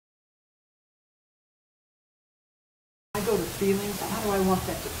I go to feelings. How do I want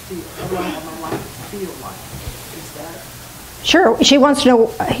that to feel? What do I want my life to feel like? Is that... Sure. She wants to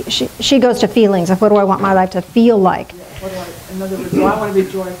know, she goes to feelings of what do I want my life to feel like. Yeah, what do I, in other words, do I want to be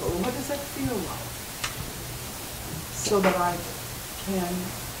joyful? Well, what does that feel like? So that I can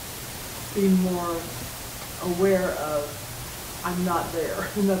be more aware of I'm not there.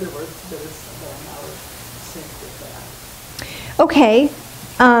 In other words, that I'm out of sync with that. Okay.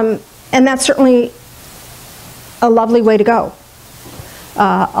 And that's certainly a lovely way to go.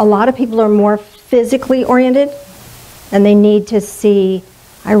 A lot of people are more physically oriented, and they need to see,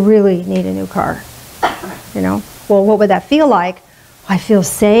 I really need a new car. You know, well, what would that feel like? I feel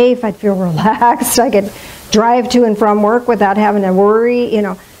safe, I'd feel relaxed, I could drive to and from work without having to worry, you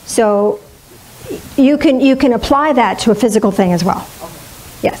know. So you can apply that to a physical thing as well. Okay.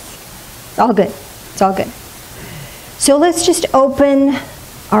 Yes, all good, it's all good. So let's just open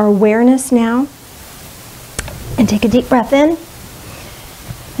our awareness now and take a deep breath in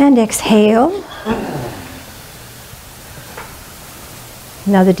and exhale.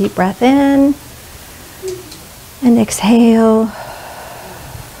 Another deep breath in and exhale.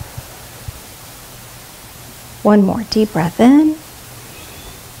 One more deep breath in.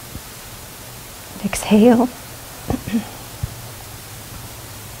 Exhale.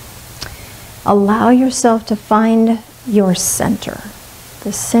 Allow yourself to find your center,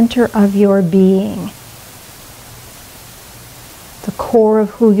 the center of your being, the core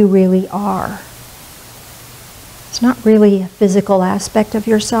of who you really are. It's not really a physical aspect of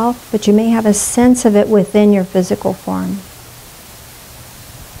yourself, but you may have a sense of it within your physical form.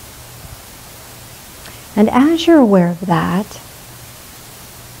 And as you're aware of that,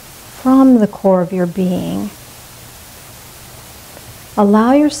 from the core of your being,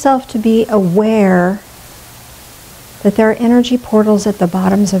 allow yourself to be aware that there are energy portals at the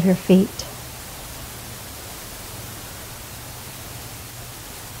bottoms of your feet.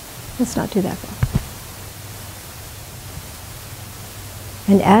 Let's not do that though.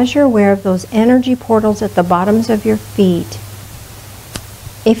 And as you're aware of those energy portals at the bottoms of your feet,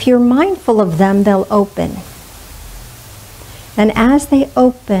 if you're mindful of them, they'll open. And as they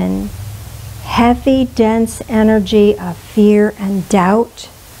open, heavy, dense energy of fear and doubt,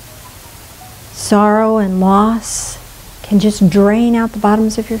 sorrow and loss can just drain out the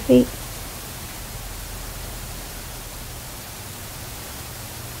bottoms of your feet.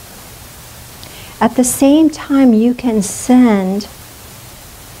 At the same time, you can send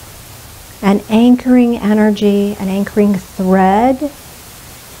an anchoring energy, an anchoring thread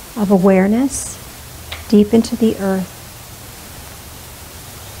of awareness deep into the earth.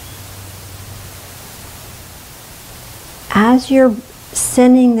 As you're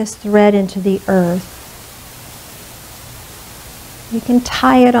sending this thread into the earth, you can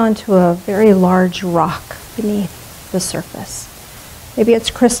tie it onto a very large rock beneath the surface. Maybe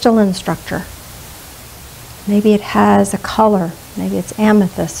it's crystalline structure. Maybe it has a color. Maybe it's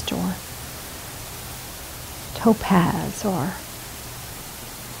amethyst or topaz or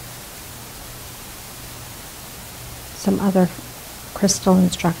some other crystalline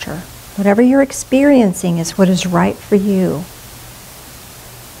structure. Whatever you're experiencing is what is right for you.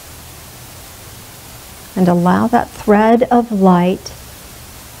 And allow that thread of light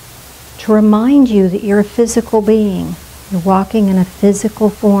to remind you that you're a physical being. You're walking in a physical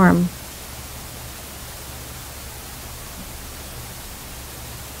form.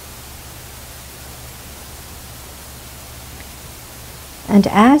 And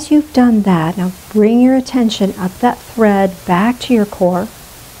as you've done that, now bring your attention up that thread back to your core.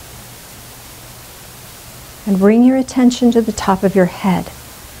 And bring your attention to the top of your head.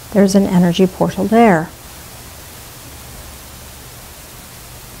 There's an energy portal there.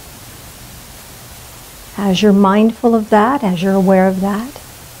 As you're mindful of that, as you're aware of that,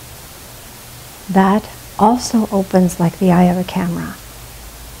 that also opens like the eye of a camera.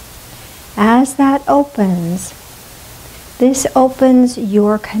 As that opens, this opens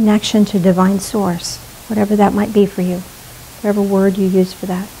your connection to Divine Source, whatever that might be for you, whatever word you use for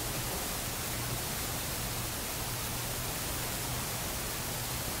that.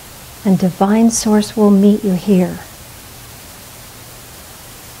 And Divine Source will meet you here.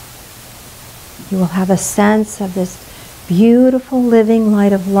 You will have a sense of this beautiful living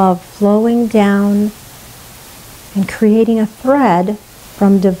light of love flowing down and creating a thread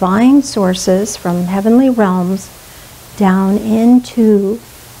from divine sources, from heavenly realms, down into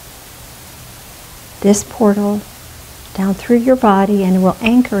this portal, down through your body, and it will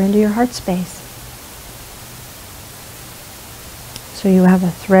anchor into your heart space. So you have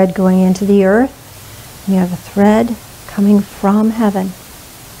a thread going into the earth, and you have a thread coming from heaven,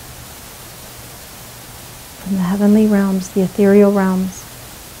 from in the heavenly realms, the ethereal realms.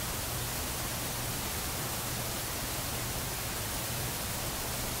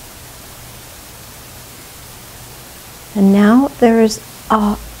 And now there is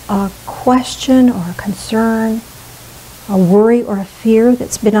a question or a concern, a worry or a fear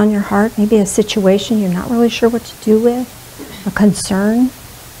that's been on your heart, maybe a situation you're not really sure what to do with, a concern.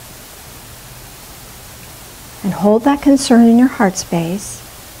 And hold that concern in your heart space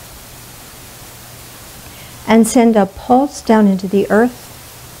and send a pulse down into the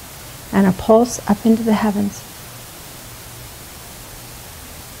earth and a pulse up into the heavens.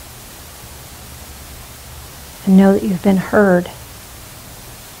 And know that you've been heard.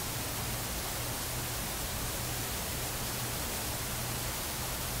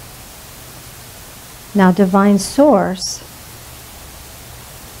 Now, Divine Source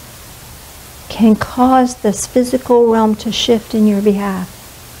can cause this physical realm to shift in your behalf.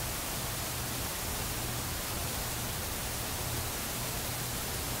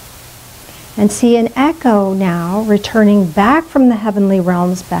 And see an echo now returning back from the heavenly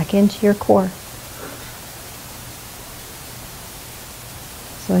realms back into your core.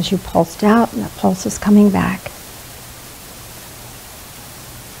 So as you pulsed out, and that pulse is coming back.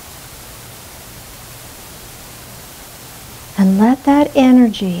 And let that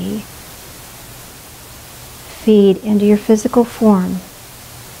energy feed into your physical form.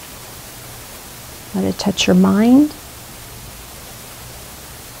 Let it touch your mind.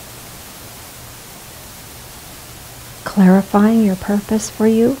 Clarifying your purpose for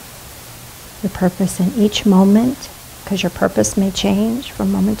you, your purpose in each moment, because your purpose may change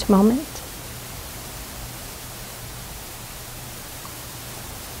from moment to moment.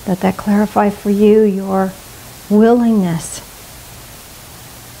 Let that clarify for you your willingness.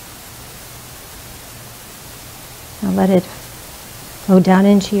 Now let it flow down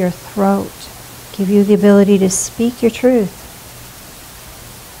into your throat, give you the ability to speak your truth.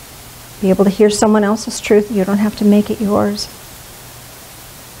 Be able to hear someone else's truth. You don't have to make it yours.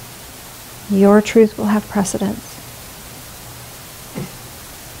 Your truth will have precedence.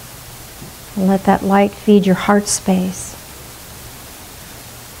 And let that light feed your heart space.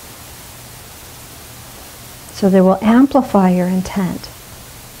 So they will amplify your intent.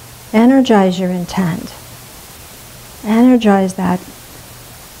 Energize your intent. Energize that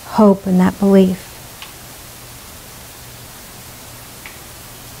hope and that belief.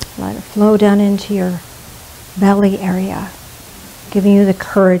 Let it flow down into your belly area, giving you the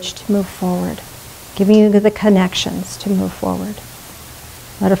courage to move forward, giving you the connections to move forward.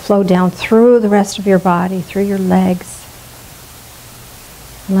 Let it flow down through the rest of your body, through your legs.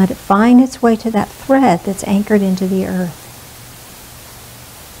 And let it find its way to that thread that's anchored into the earth.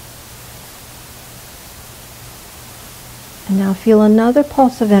 And now feel another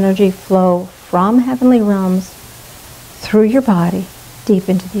pulse of energy flow from heavenly realms through your body, deep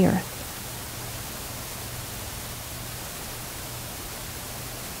into the earth.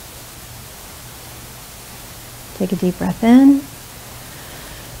 Take a deep breath in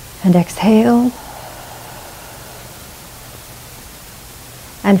and exhale.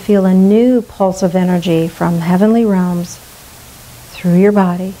 And feel a new pulse of energy from heavenly realms through your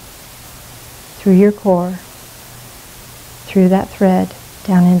body, through your core, through that thread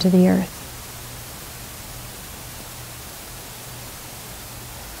down into the earth.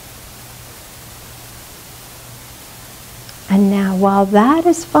 And now, while that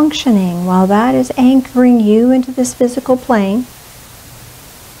is functioning, while that is anchoring you into this physical plane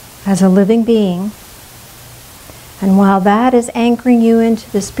as a living being, and while that is anchoring you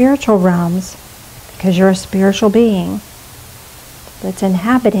into the spiritual realms, because you're a spiritual being that's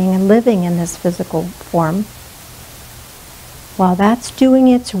inhabiting and living in this physical form, while that's doing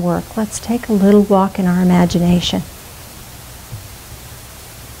its work, let's take a little walk in our imagination.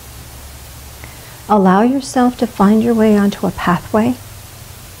 Allow yourself to find your way onto a pathway.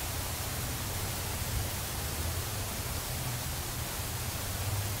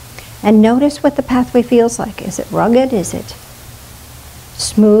 And notice what the pathway feels like. Is it rugged? Is it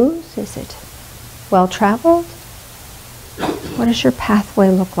smooth? Is it well-traveled? What does your pathway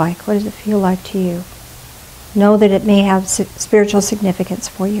look like? What does it feel like to you? Know that it may have spiritual significance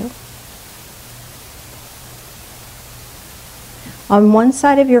for you. On one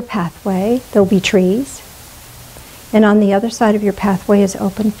side of your pathway, there'll be trees, and on the other side of your pathway is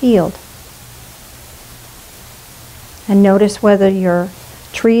open field. And notice whether your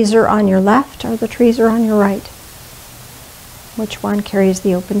trees are on your left or the trees are on your right. Which one carries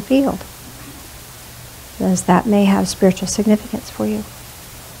the open field? As that may have spiritual significance for you.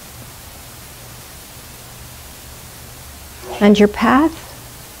 And your path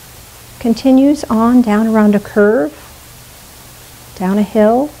continues on down around a curve, down a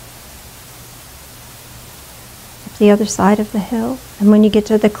hill, up the other side of the hill. And when you get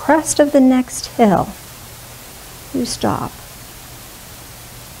to the crest of the next hill, you stop.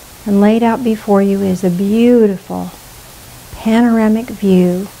 And laid out before you is a beautiful panoramic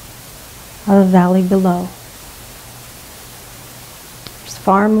view of the valley below. There's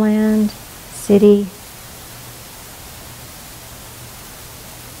farmland, city,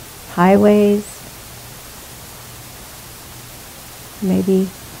 highways, maybe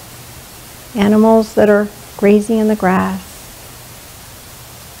animals that are grazing in the grass.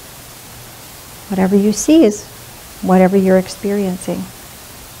 Whatever you see is whatever you're experiencing.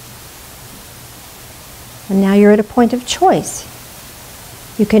 And now you're at a point of choice.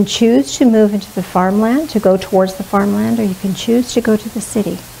 You can choose to move into the farmland, to go towards the farmland, or you can choose to go to the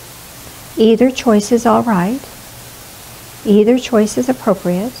city. Either choice is all right. Either choice is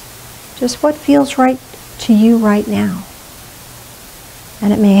appropriate. Just what feels right to you right now.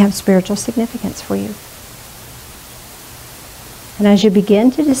 And it may have spiritual significance for you. And as you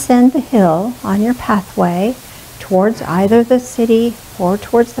begin to descend the hill on your pathway towards either the city or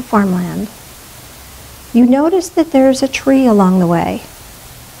towards the farmland, you notice that there's a tree along the way.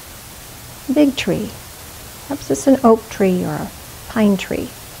 A big tree. Perhaps it's an oak tree or a pine tree.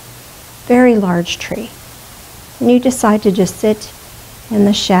 Very large tree. And you decide to just sit in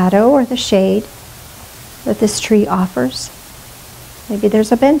the shadow or the shade that this tree offers. Maybe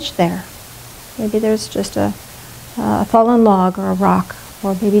there's a bench there. Maybe there's just a fallen log or a rock,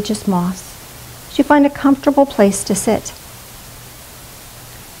 or maybe just moss. But you find a comfortable place to sit.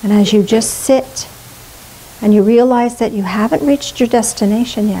 And as you just sit, and you realize that you haven't reached your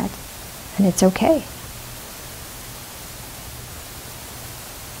destination yet, and it's okay.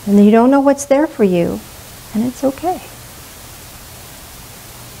 And you don't know what's there for you, and it's okay.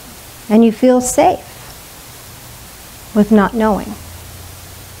 And you feel safe with not knowing,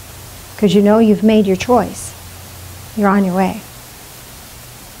 because you know you've made your choice. You're on your way.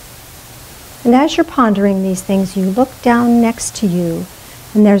 And as you're pondering these things, you look down next to you,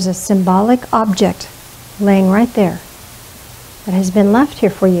 and there's a symbolic object laying right there that has been left here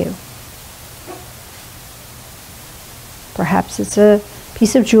for you. Perhaps it's a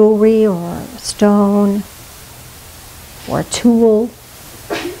piece of jewelry or a stone or a tool.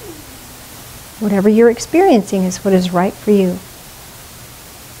 Whatever you're experiencing is what is right for you.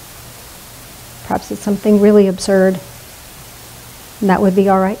 Perhaps it's something really absurd, and that would be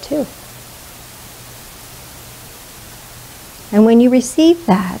all right too. And when you receive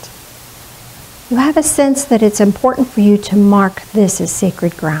that, you have a sense that it's important for you to mark this as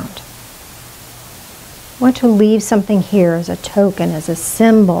sacred ground. You want to leave something here as a token, as a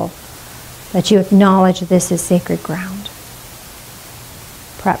symbol that you acknowledge this is sacred ground.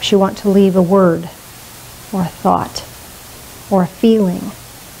 Perhaps you want to leave a word, or a thought, or a feeling,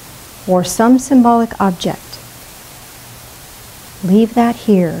 or some symbolic object. Leave that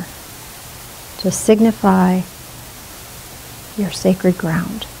here to signify your sacred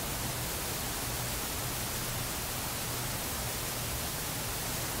ground.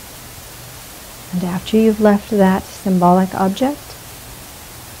 And after you've left that symbolic object,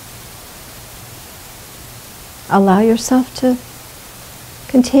 allow yourself to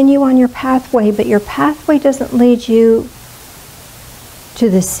continue on your pathway, but your pathway doesn't lead you to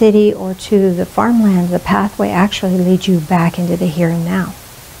the city or to the farmland. The pathway actually leads you back into the here and now,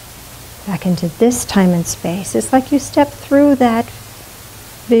 back into this time and space. It's like you step through that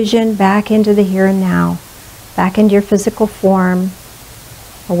vision back into the here and now, back into your physical form,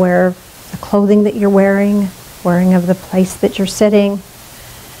 aware of the clothing that you're wearing of the place that you're sitting.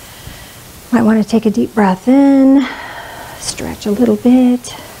 Might want to take a deep breath in, stretch a little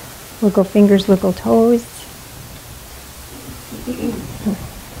bit, wiggle fingers, wiggle toes.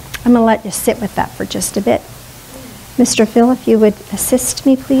 I'm going to let you sit with that for just a bit. Mr. Phil, if you would assist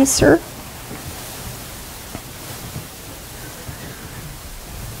me, please, sir.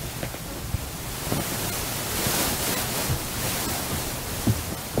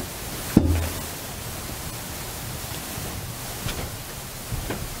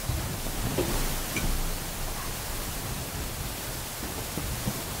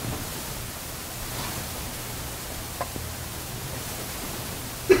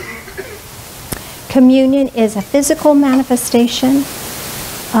 Communion is a physical manifestation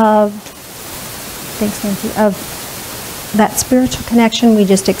of, thanks Nancy, of that spiritual connection we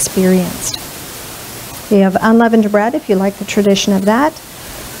just experienced. We have unleavened bread if you like the tradition of that.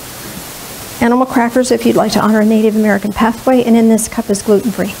 Animal crackers if you'd like to honor a Native American pathway, and in this cup is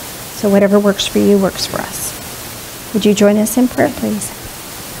gluten-free. So whatever works for you works for us. Would you join us in prayer, please?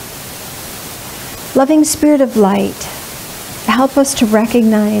 Loving Spirit of light, help us to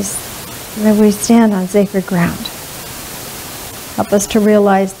recognize that we stand on sacred ground. Help us to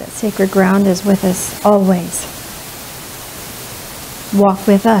realize that sacred ground is with us always. Walk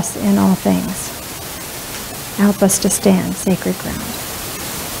with us in all things. Help us to stand sacred ground.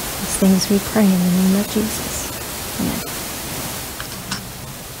 These things we pray in the name of Jesus. Amen.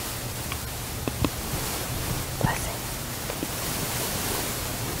 Blessing.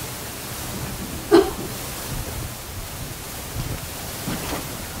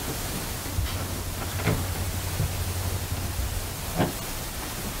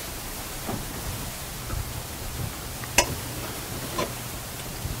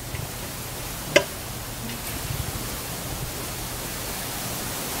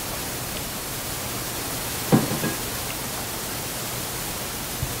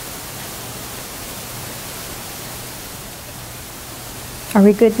 Are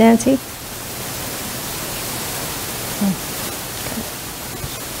we good, Nancy?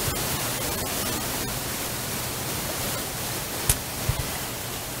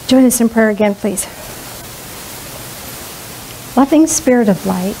 Join us in prayer again, please. Loving Spirit of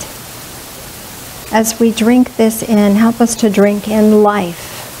light, as we drink this in, help us to drink in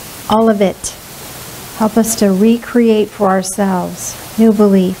life, all of it. Help us to recreate for ourselves new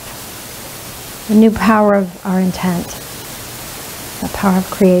belief, the new power of our intent. The power of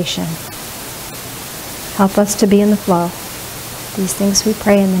creation. Help us to be in the flow. These things we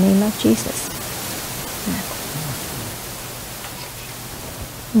pray in the name of Jesus.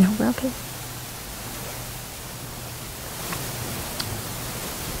 Amen. No, we're okay.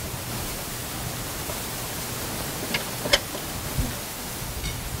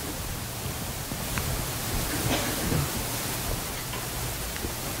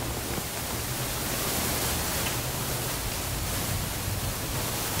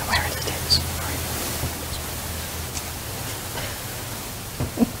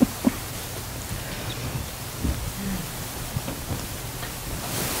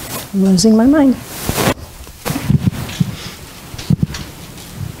 I'm losing my mind.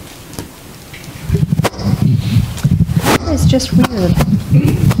 It's just weird.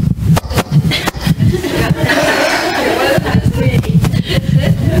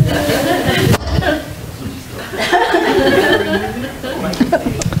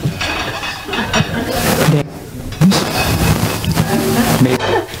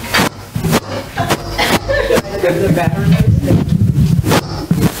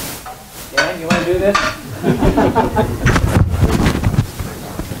 You want to do this?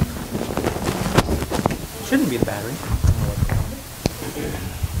 Shouldn't be the battery.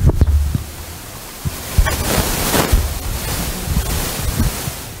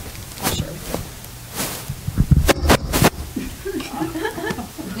 I'll share with you.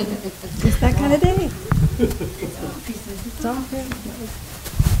 It's that kind of day. It's all good.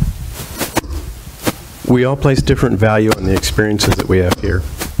 We all place different value on the experiences that we have here.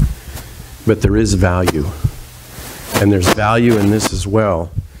 But there is value. And there's value in this as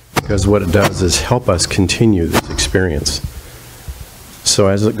well, because what it does is help us continue this experience. So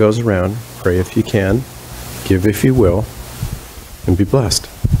as it goes around, pray if you can, give if you will, and be blessed.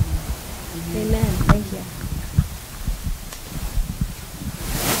 Amen. Thank you.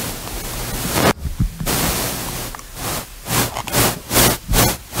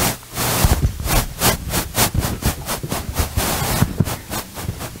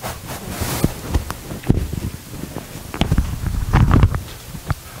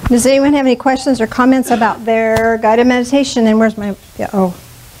 Does anyone have any questions or comments about their guided meditation? And where's my, yeah, oh,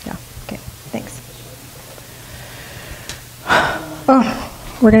 yeah, okay, thanks. Oh,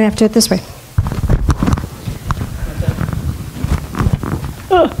 we're going to have to do it this way.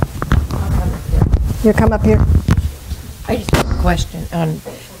 You come up here. I just have a question.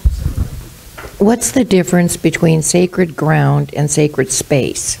 What's the difference between sacred ground and sacred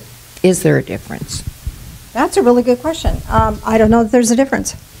space? Is there a difference? That's a really good question. I don't know that there's a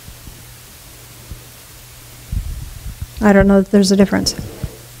difference. I don't know that there's a difference.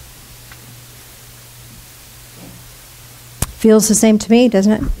 Feels the same to me,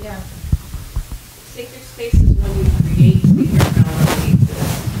 doesn't it? Yeah. Sacred space is when you create, sacred ground already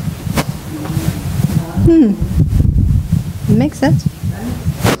exists. It makes sense.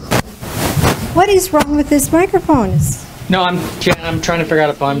 What is wrong with this microphone? No, I'm trying to figure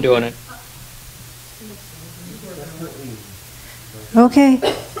out if I'm doing it. Okay.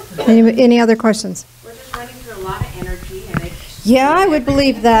 Any other questions? We're just running through a lot of energy and it's... Yeah, I would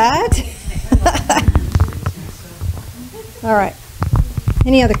believe that. All right.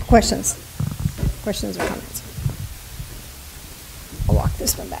 Any other questions? Questions or comments? I'll walk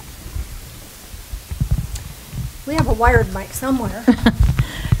this one back. We have a wired mic somewhere.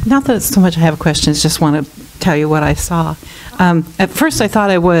 Not that so much I have questions, just want to tell you what I saw. At first, I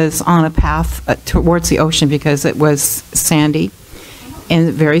thought I was on a path towards the ocean because it was sandy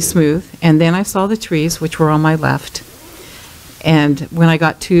and very smooth. And then I saw the trees, which were on my left. And when I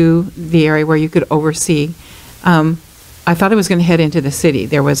got to the area where you could oversee, I thought I was going to head into the city.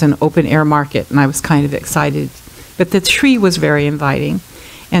 There was an open air market, and I was kind of excited. But the tree was very inviting.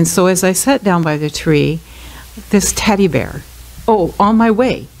 And so as I sat down by the tree, this teddy bear, on my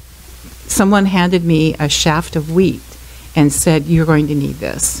way, someone handed me a shaft of wheat and said, "You're going to need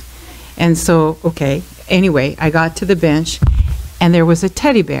this." And so, okay, anyway, I got to the bench, and there was a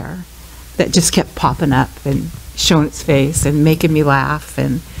teddy bear that just kept popping up and showing its face and making me laugh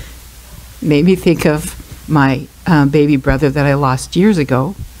and made me think of my baby brother that I lost years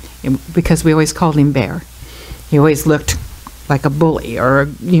ago, because we always called him Bear. He always looked like a bully or,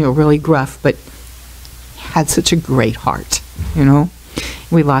 really gruff, but had such a great heart,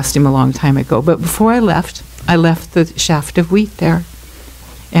 We lost him a long time ago. But before I left the shaft of wheat there.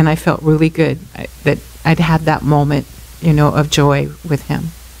 And I felt really good that I'd had that moment, of joy with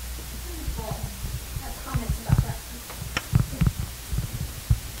him.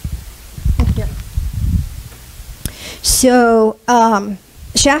 So,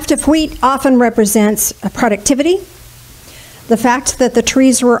 shaft of wheat often represents productivity. The fact that the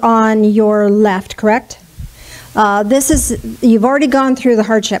trees were on your left, correct? You've already gone through the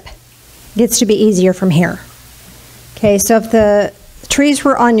hardship. It gets to be easier from here. Okay, so if the trees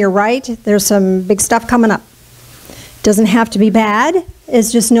were on your right, there's some big stuff coming up. Doesn't have to be bad.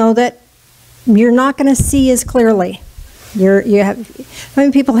 It's just know that you're not going to see as clearly. How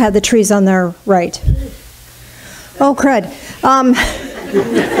many people have the trees on their right? Oh, crud.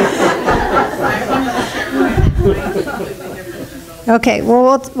 Okay,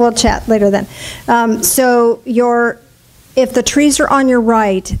 well, we'll chat later then. If the trees are on your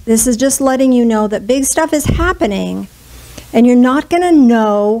right, this is just letting you know that big stuff is happening, and you're not going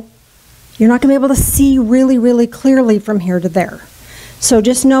to be able to see really, really clearly from here to there. So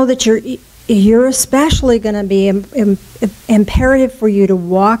just know that you're especially going to be imperative for you to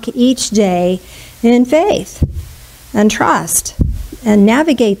walk each day in faith and trust and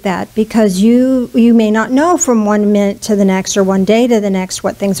navigate that, because you may not know from 1 minute to the next or one day to the next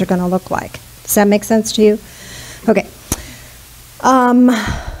what things are going to look like. Does that make sense to you? Okay.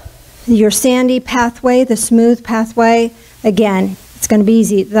 Your sandy pathway, the smooth pathway, again, it's going to be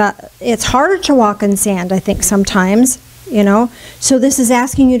easy. It's harder to walk in sand, I think, sometimes, So this is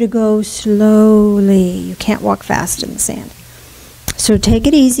asking you to go slowly. You can't walk fast in the sand. So take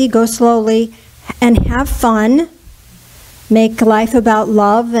it easy, go slowly, and have fun. Make life about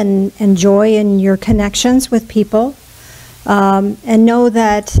love and joy in your connections with people. And know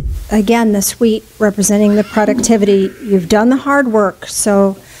that, again, the sweet representing the productivity, you've done the hard work,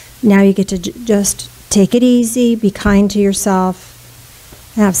 so now you get to just take it easy, be kind to yourself,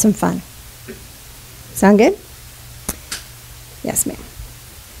 and have some fun. Sound good? Yes, ma'am.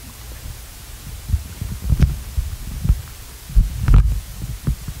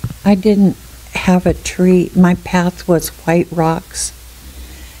 I didn't have a tree. My path was white rocks,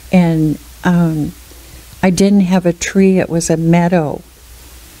 and I didn't have a tree. It was a meadow,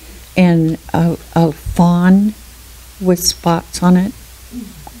 and a fawn with spots on it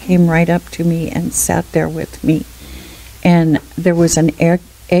came right up to me and sat there with me, and there was an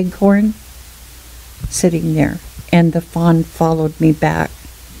acorn sitting there, and the fawn followed me back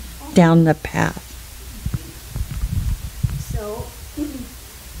down the path.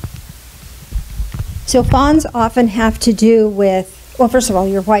 So fawns often have to do with, well, first of all,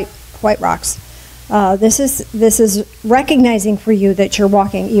 your white rocks. This is recognizing for you that you're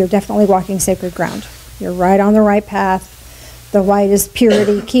definitely walking sacred ground. You're right on the right path. The white is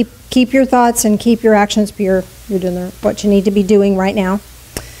purity. Keep your thoughts and keep your actions pure. You're doing what you need to be doing right now.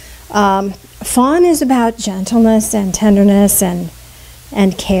 Fawn is about gentleness and tenderness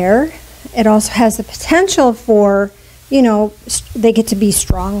and care. It also has the potential for, they get to be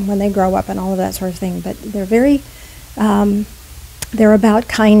strong when they grow up and all of that sort of thing. But they're about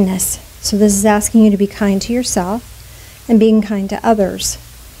kindness. So this is asking you to be kind to yourself and being kind to others.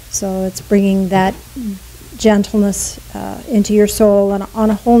 So it's bringing that gentleness into your soul on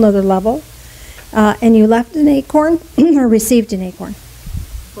a whole nother level. And you left an acorn or received an acorn?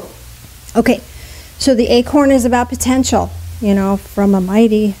 Okay, so the acorn is about potential. From a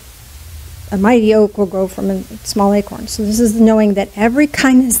mighty oak will grow from a small acorn. So this is knowing that every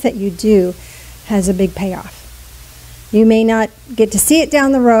kindness that you do has a big payoff. You may not get to see it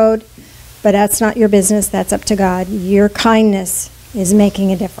down the road, but that's not your business. That's up to God. Your kindness is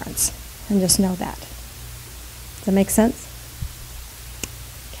making a difference, and just know that. Does that make sense?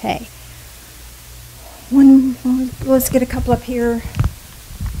 Okay. Let's get a couple up here.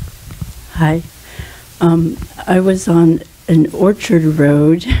 Hi. I was on an orchard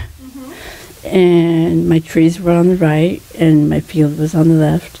road, and my trees were on the right, and my field was on the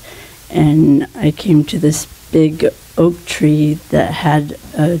left, and I came to this big oak tree that had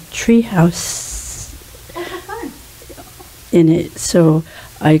a tree house in it. So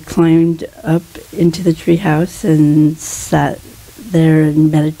I climbed up into the tree house and sat there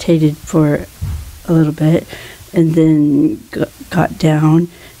and meditated for a little bit, and then got down,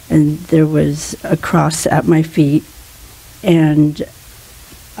 and there was a cross at my feet, and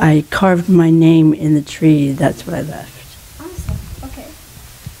I carved my name in the tree. That's what I left. Awesome. Okay.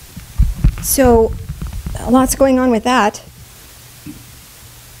 So, lots going on with that.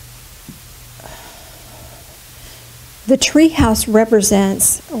 The treehouse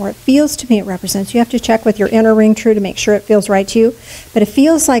represents, or it feels to me it represents, you have to check with your inner ring true to make sure it feels right to you, but it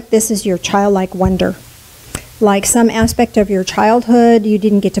feels like this is your childlike wonder. Like some aspect of your childhood, you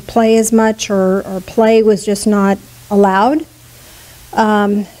didn't get to play as much, or play was just not allowed.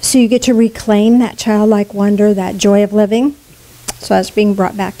 So you get to reclaim that childlike wonder, that joy of living. So that's being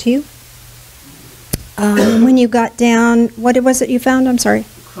brought back to you. When you got down, what was it you found? I'm sorry.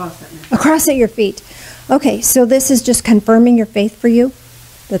 A cross at your feet. Okay, so this is just confirming your faith for you,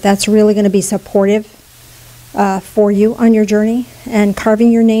 that's really going to be supportive for you on your journey. And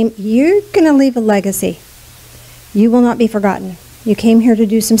carving your name, you're going to leave a legacy. You will not be forgotten. You came here to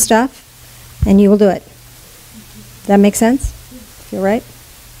do some stuff, and you will do it. Does that make sense? Feel right?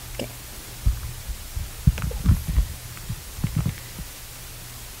 Okay.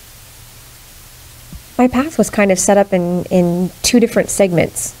 My path was kind of set up in two different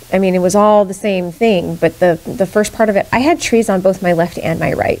segments. I mean, it was all the same thing, but the first part of it, I had trees on both my left and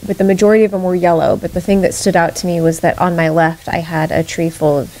my right, but the majority of them were yellow. But the thing that stood out to me was that on my left, I had a tree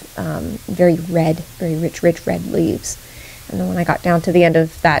full of very rich red leaves. And then when I got down to the end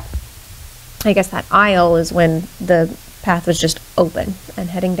of that, I guess that aisle is when the path was just open and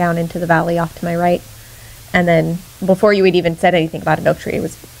heading down into the valley off to my right. And then before you had even said anything about an oak tree, it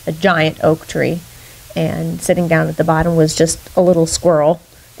was a giant oak tree. And sitting down at the bottom was just a little squirrel,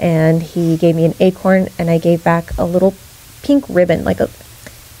 and he gave me an acorn, and I gave back a little pink ribbon,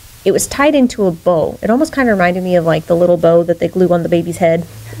 it was tied into a bow. It almost kind of reminded me of like the little bow that they glue on the baby's head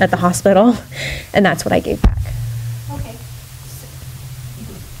at the hospital, and that's what I gave back. Okay.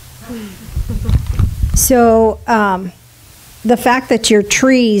 So the fact that your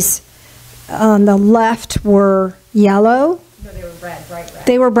trees on the left were yellow. No, they were red, bright red.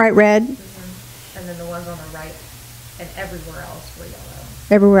 They were bright red. And then the ones on the right and everywhere else were yellow.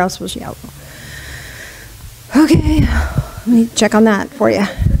 Everywhere else was yellow. Okay, let me check on that for you.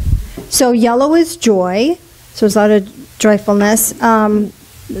 So yellow is joy, so there's a lot of joyfulness.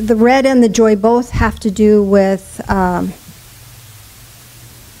 The red and the joy both have to do with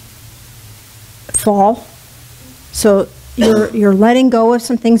fall. So you're letting go of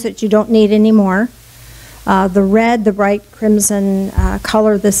some things that you don't need anymore. The red, the bright crimson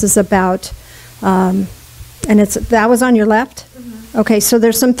color, this is about, and that was on your left? Mm-hmm. Okay, so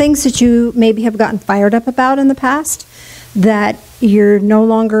there's some things that you maybe have gotten fired up about in the past that you're no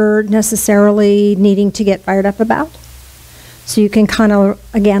longer necessarily needing to get fired up about. So you can kind of,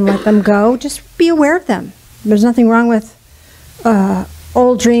 again, let them go. Just be aware of them. There's nothing wrong with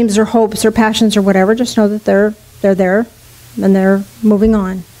old dreams or hopes or passions or whatever. Just know that they're there and they're moving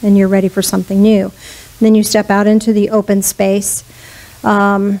on and you're ready for something new. And then you step out into the open space.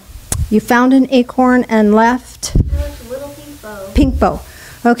 You found an acorn and left? A little pink bow. Pink bow.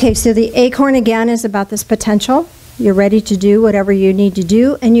 Okay, so the acorn again is about this potential. You're ready to do whatever you need to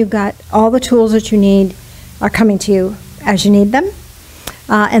do, and you've got all the tools that you need are coming to you as you need them.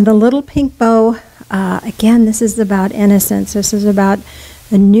 And the little pink bow, again, this is about innocence. This is about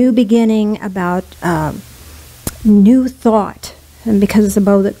a new beginning, about new thought. And because it's a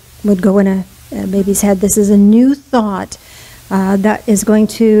bow that would go in a baby's head, this is a new thought that is going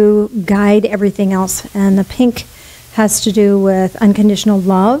to guide everything else. And the pink has to do with unconditional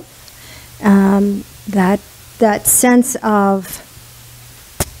love, that sense of,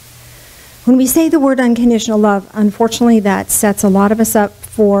 when we say the word unconditional love, unfortunately that sets a lot of us up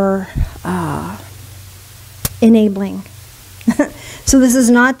for enabling. So this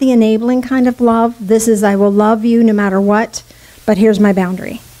is not the enabling kind of love. This is, I will love you no matter what, but here's my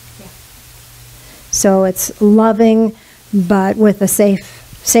boundary. Yeah. So it's loving, but with a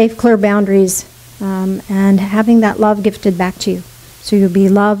safe, clear boundaries, and having that love gifted back to you. So you'll be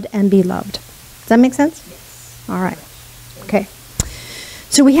loved and be loved. Does that make sense? Yes. All right. Okay.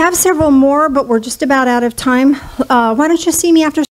 So we have several more, but we're just about out of time. Why don't you see me after